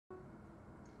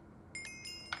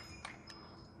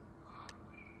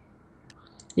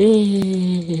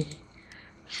Ê,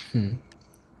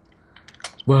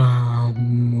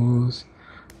 vamos,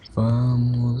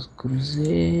 vamos,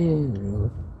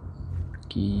 cruzeiro,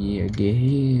 que é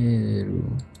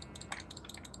guerreiro.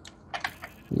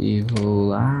 E vou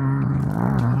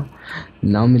lá,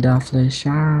 não me dá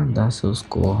flechada, seus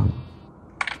cornos.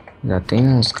 Já tem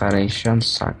uns caras enchendo o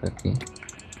saco aqui.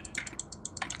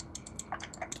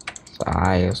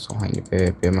 Ah, eu sou ruim de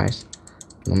PVP, mas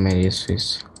não mereço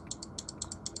isso.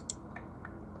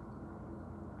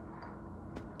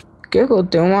 Por que que eu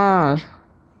tenho uma...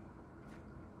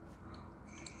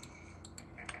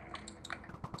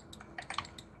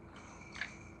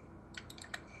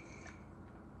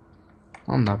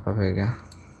 Não dá pra pegar.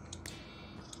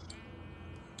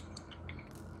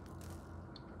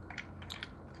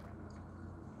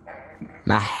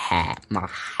 Marré,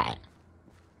 marré.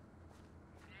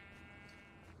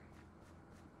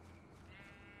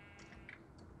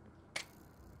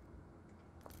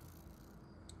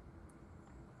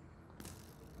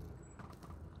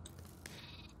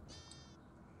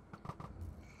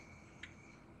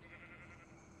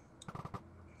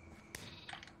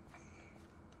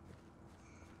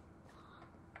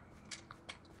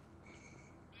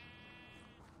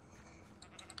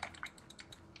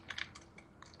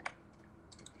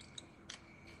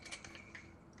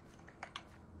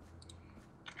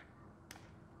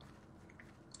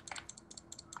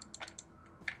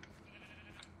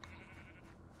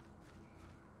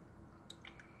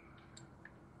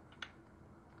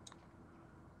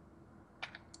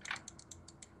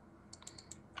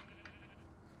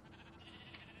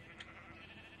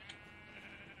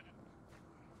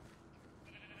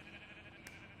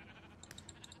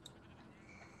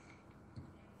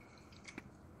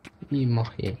 Ih,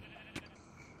 morri.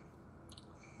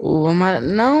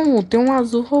 Não, tem um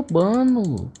azul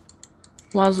roubando.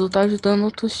 O azul tá ajudando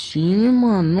outros times,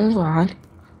 mano. Não vale.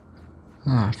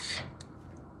 Aff.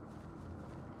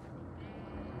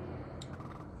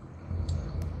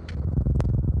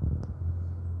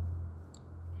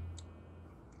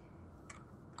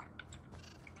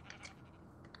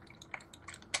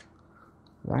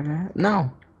 Vai, né?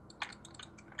 Não.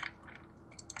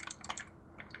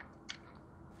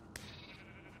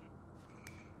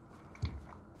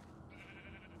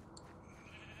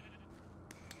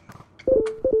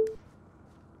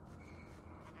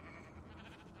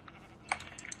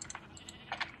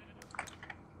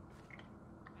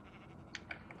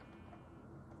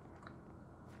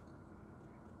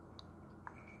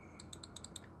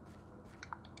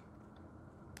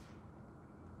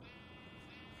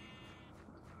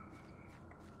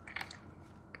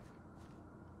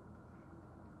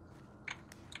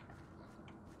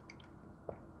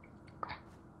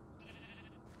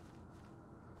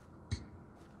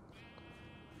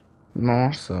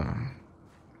 Nossa.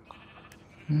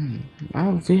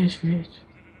 Ah, verde, verde.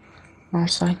 Não,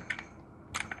 sai.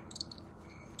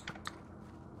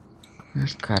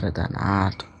 Cara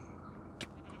danado.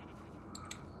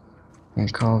 Vem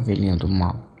cá, ovelhinha do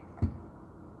mal.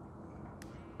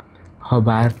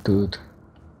 Roubar tudo.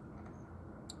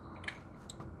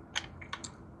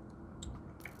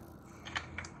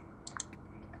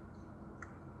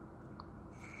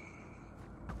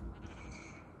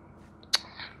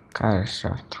 Cara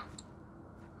chato.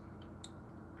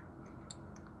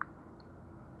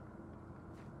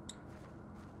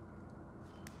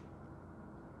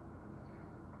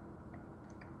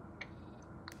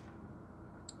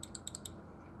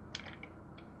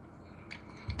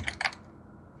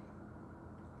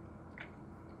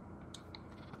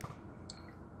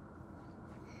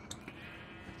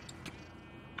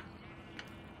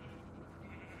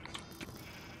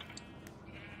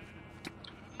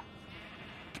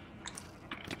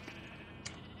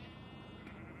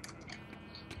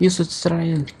 Isso, distrai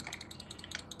ele.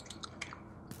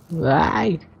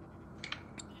 Vai.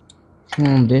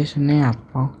 Não deixa nem a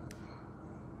pau.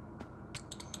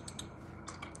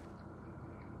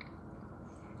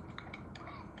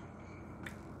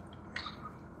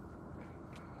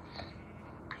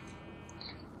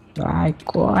 Vai,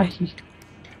 corre.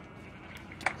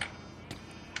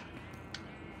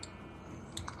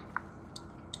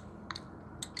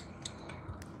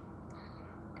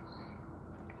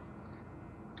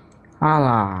 Ah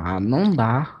lá, não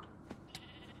dá.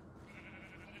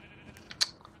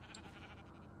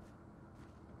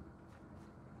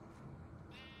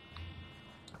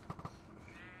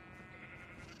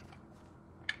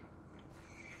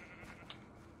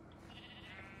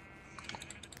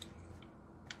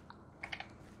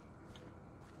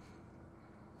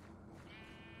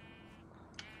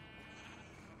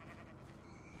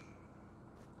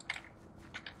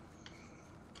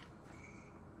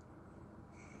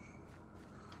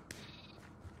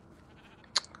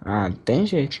 Ah, não tem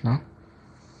jeito, não.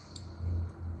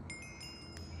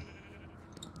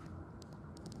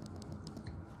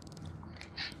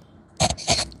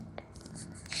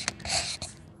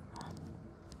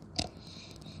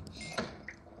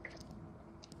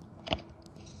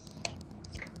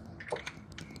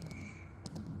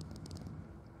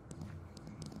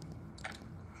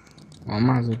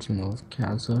 Vamos azul de novo, que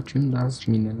azul é o time das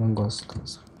meninas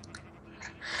gostosas.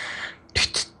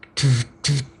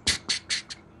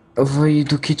 Eu vou ir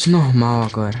do kit normal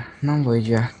agora. Não vou ir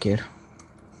de arqueiro.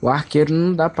 O arqueiro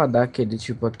não dá pra dar aquele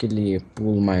tipo, aquele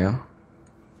pulo maior.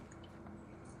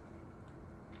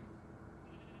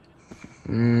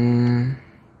 Hum,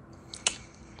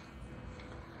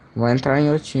 vou entrar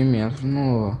em outro time, entro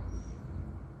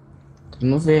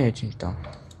no verde, então.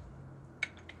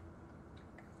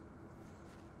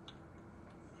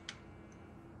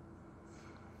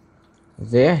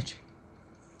 Verde?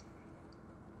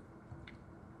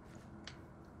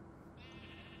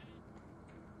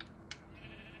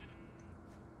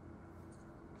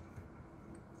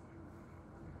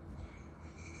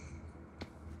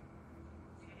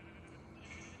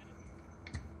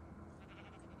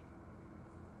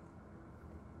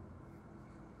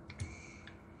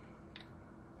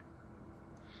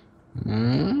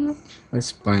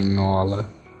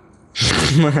 Espanhola.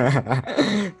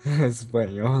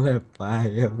 Espanhola é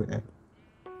paia, velho.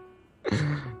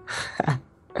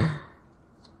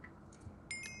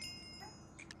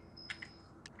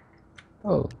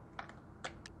 Oh,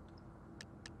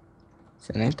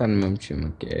 você nem tá no mesmo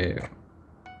time que eu.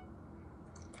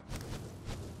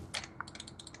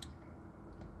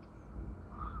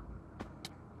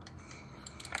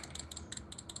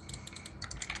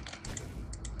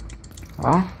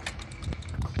 Ó,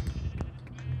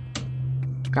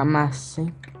 calma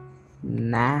assim.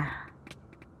 Na,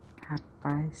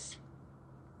 rapaz.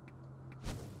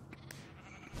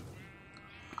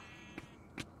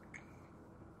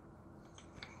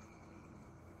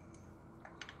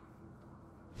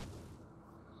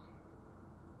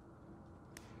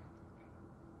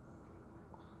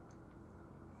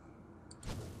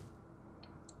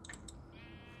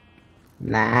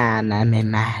 Não me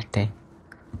mate.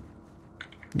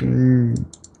 Hum.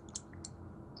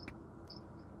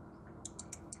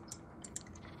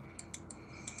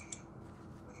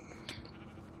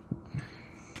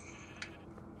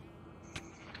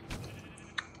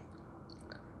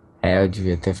 É, eu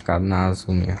devia ter ficado na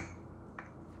azul mesmo.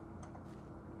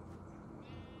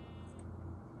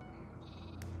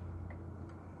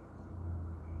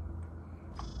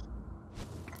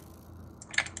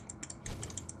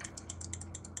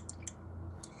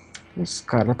 Esse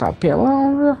cara tá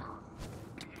pelão, viu?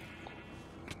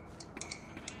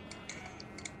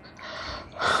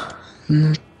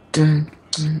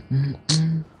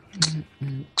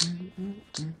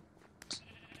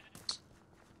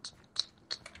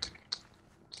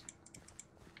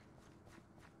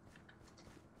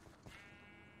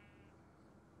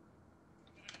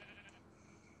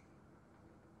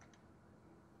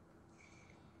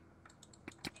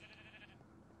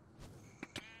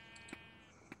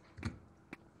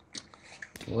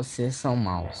 Vocês são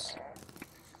maus.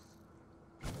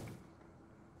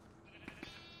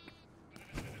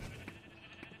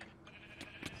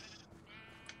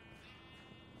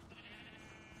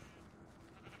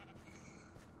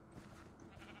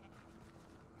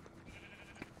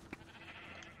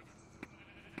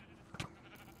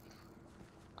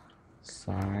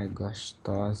 Sai,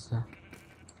 gostosa.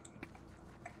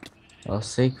 Eu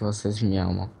sei que vocês me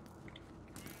amam.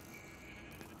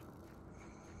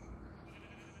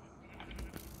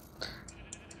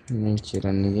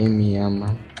 Mentira, ninguém me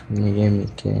ama. Ninguém me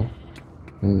quer.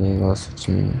 Ninguém gosta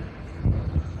de mim.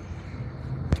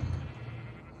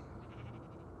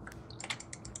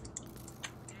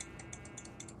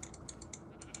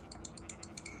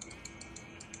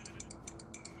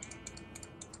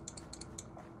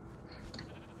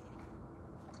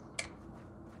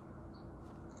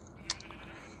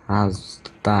 Azul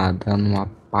tá dando uma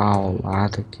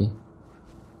paulada aqui.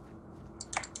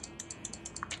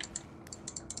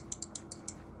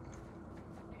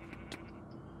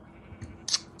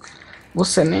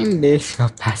 Você nem deixa eu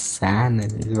passar, né?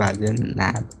 Fazendo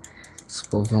nada. Esse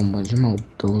povo é um monte de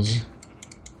maldoso.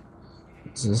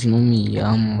 Vocês não me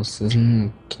amam, vocês não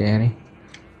me querem.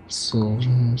 Sou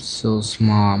seus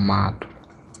mal amados.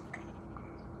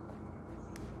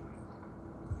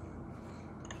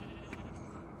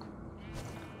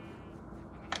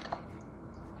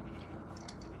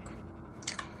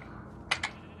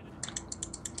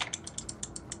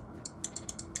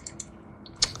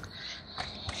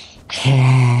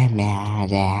 Ai, meu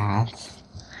Deus.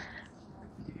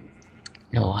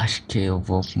 Eu acho que eu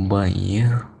vou pro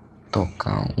banheiro,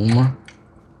 tocar uma,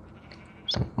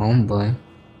 tomar um banho.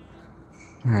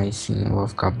 Aí sim eu vou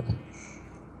ficar bom.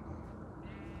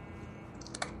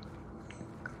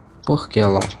 Por que,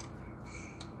 LOL?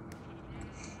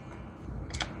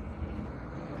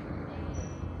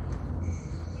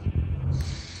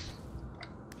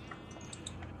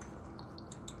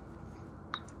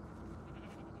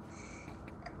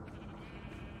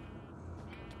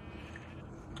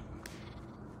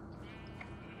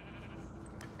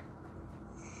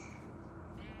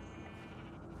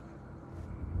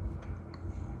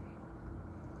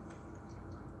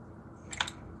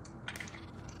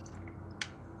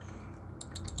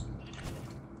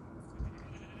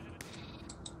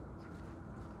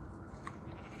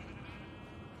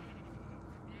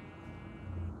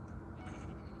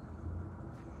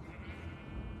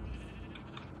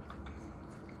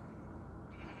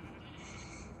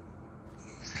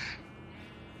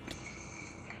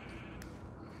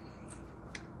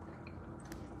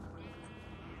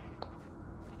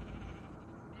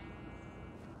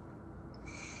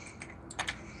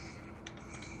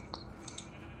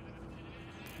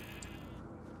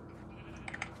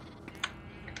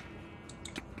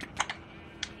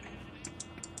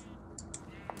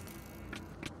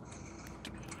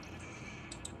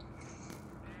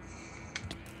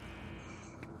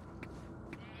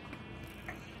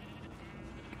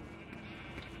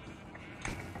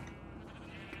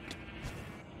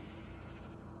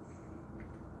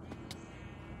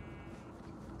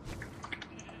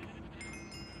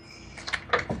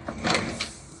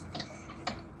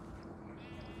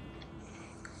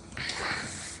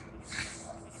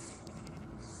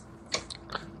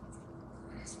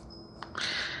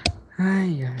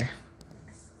 Ai, ai.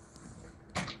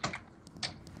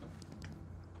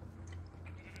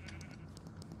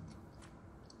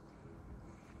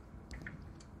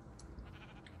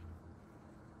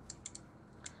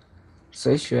 Se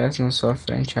eu estivesse na sua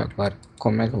frente agora,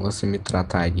 como é que você me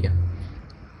trataria?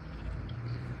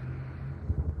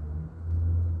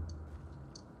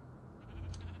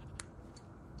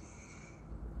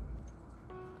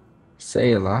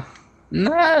 Sei lá.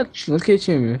 Não, no que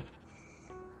time?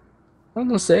 Eu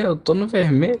não sei, eu tô no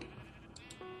vermelho.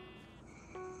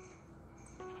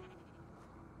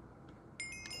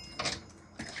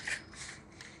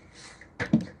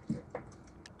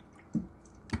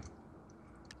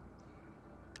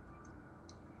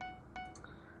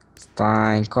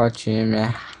 Tá em qual time?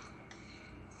 É?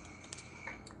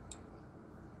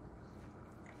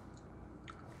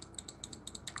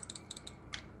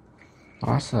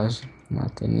 Nossa, acho que não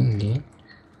matei ninguém.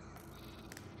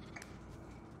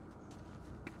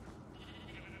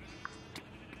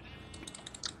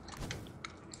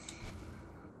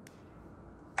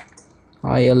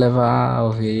 Ó, ia levar a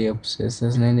ovelha pra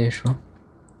vocês nem deixou.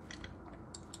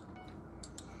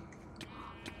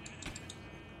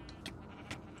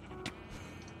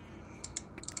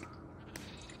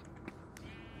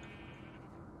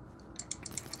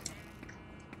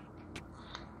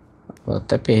 Eu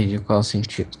até perdi qual o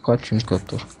sentido, qual time que eu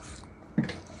tô.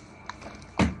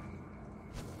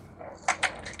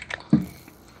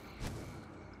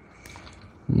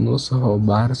 Nossa,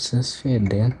 roubaram vocês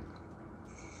fedendo.